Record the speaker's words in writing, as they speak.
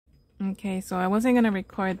Okay, so I wasn't gonna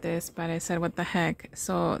record this, but I said what the heck.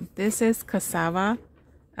 So this is cassava.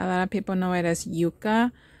 A lot of people know it as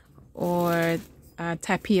yuca or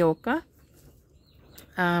tapioca.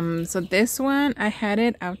 So this one, I had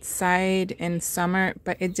it outside in summer,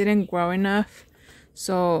 but it didn't grow enough.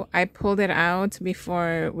 So I pulled it out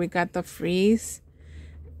before we got the freeze.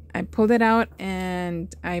 I pulled it out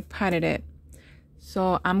and I potted it.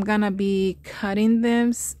 So I'm gonna be cutting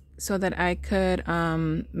this so that I could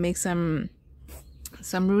make some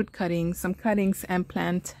root cuttings, some cuttings, and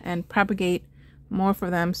plant and propagate more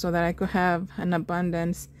for them so that I could have an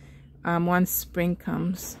abundance once spring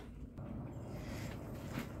comes.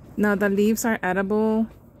 Now the leaves are edible,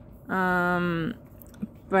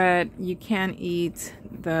 but you can't eat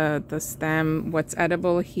the stem. What's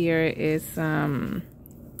edible here is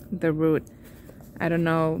the root. I don't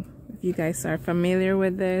know if you guys are familiar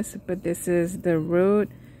with this, but this is the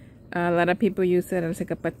root. A lot of people use it as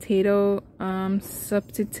like a potato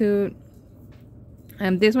substitute.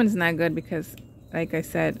 And this one is not good because, like I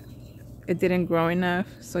said, it didn't grow enough.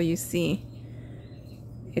 So you see,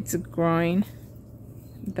 it's growing,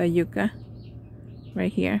 the yuca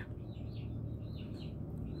right here.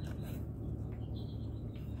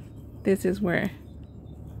 This is where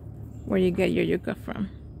you get your yuca from.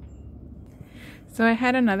 So I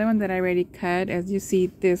had another one that I already cut. As you see,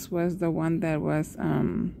 this was the one that was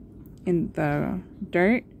in the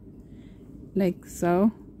dirt, like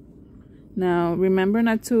so. Now remember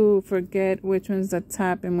not to forget which one's the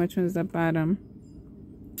top and which one's the bottom,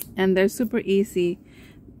 and they're super easy.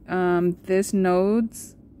 These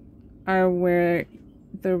nodes are where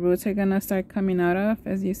the roots are gonna start coming out of,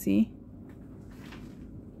 as you see.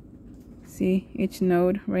 See each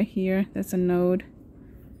node right here, that's a node.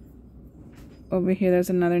 Over here there's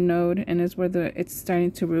another node, and it's where it's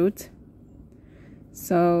starting to root.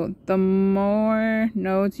 So the more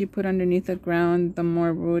nodes you put underneath the ground, the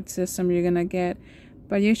more root system you're gonna get.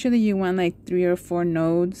 But usually you want like 3 or 4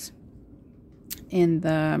 nodes in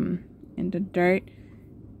the dirt.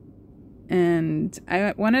 And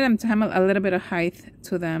I wanted them to have a little bit of height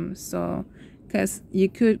to them, so because you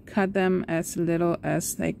could cut them as little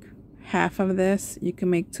as like half of this. You can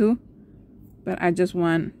make 2, but I just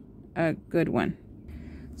want a good one.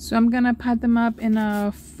 So I'm gonna pot them up in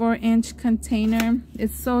a 4-inch container.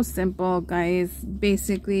 It's so simple, guys.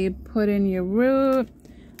 Basically, put in your root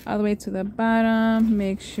all the way to the bottom.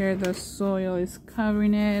 Make sure the soil is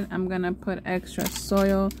covering it. I'm gonna put extra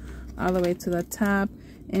soil all the way to the top,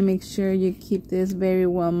 and make sure you keep this very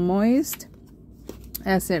well moist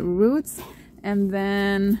as it roots, and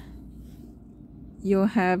then you'll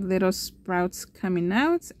have little sprouts coming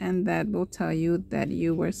out, and that will tell you that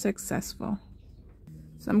you were successful.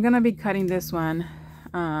 So I'm gonna be cutting this one.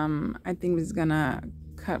 I think we're gonna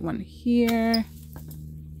cut one here,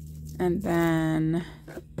 and then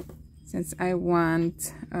since I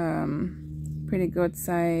want pretty good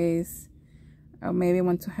size, I maybe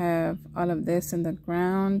want to have all of this in the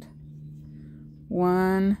ground.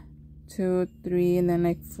 1, 2, 3, and then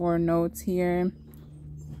like 4 nodes here.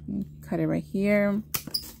 Cut it right here.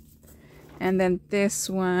 And then this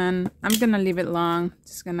one, I'm gonna leave it long.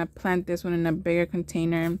 Just gonna plant this one in a bigger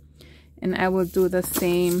container, and I will do the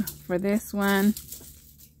same for this one.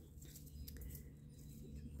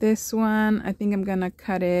 This one, I think I'm gonna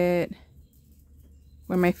cut it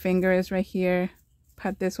where my finger is right here.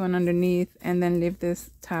 Put this one underneath, and then leave this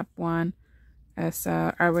top one as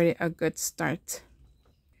already a good start.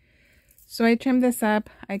 So I trimmed this up.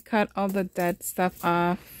 I cut all the dead stuff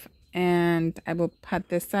off, and I will pot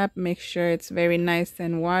this up. Make sure it's very nice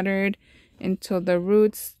and watered until the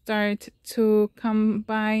roots start to come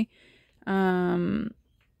by.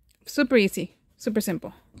 Super easy, super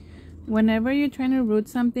simple. Whenever you're trying to root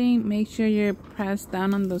something, make sure you're pressed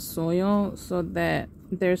down on the soil so that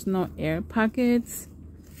there's no air pockets,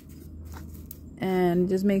 and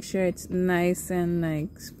just make sure it's nice and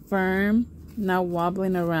like firm, not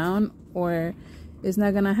wobbling around, or it's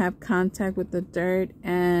not gonna have contact with the dirt,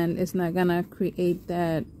 and it's not gonna create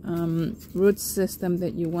that root system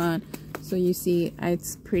that you want. So you see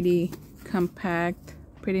it's pretty compact,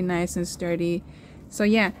 pretty nice and sturdy. So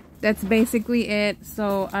yeah, that's basically it.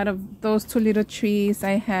 So out of those 2 little trees,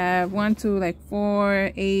 I have 1, 2, like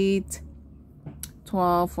 4, 8,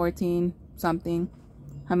 12, 14 something,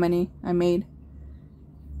 how many I made.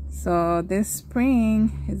 So this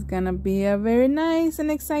spring is gonna be a very nice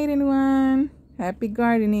and exciting one. Happy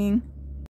gardening.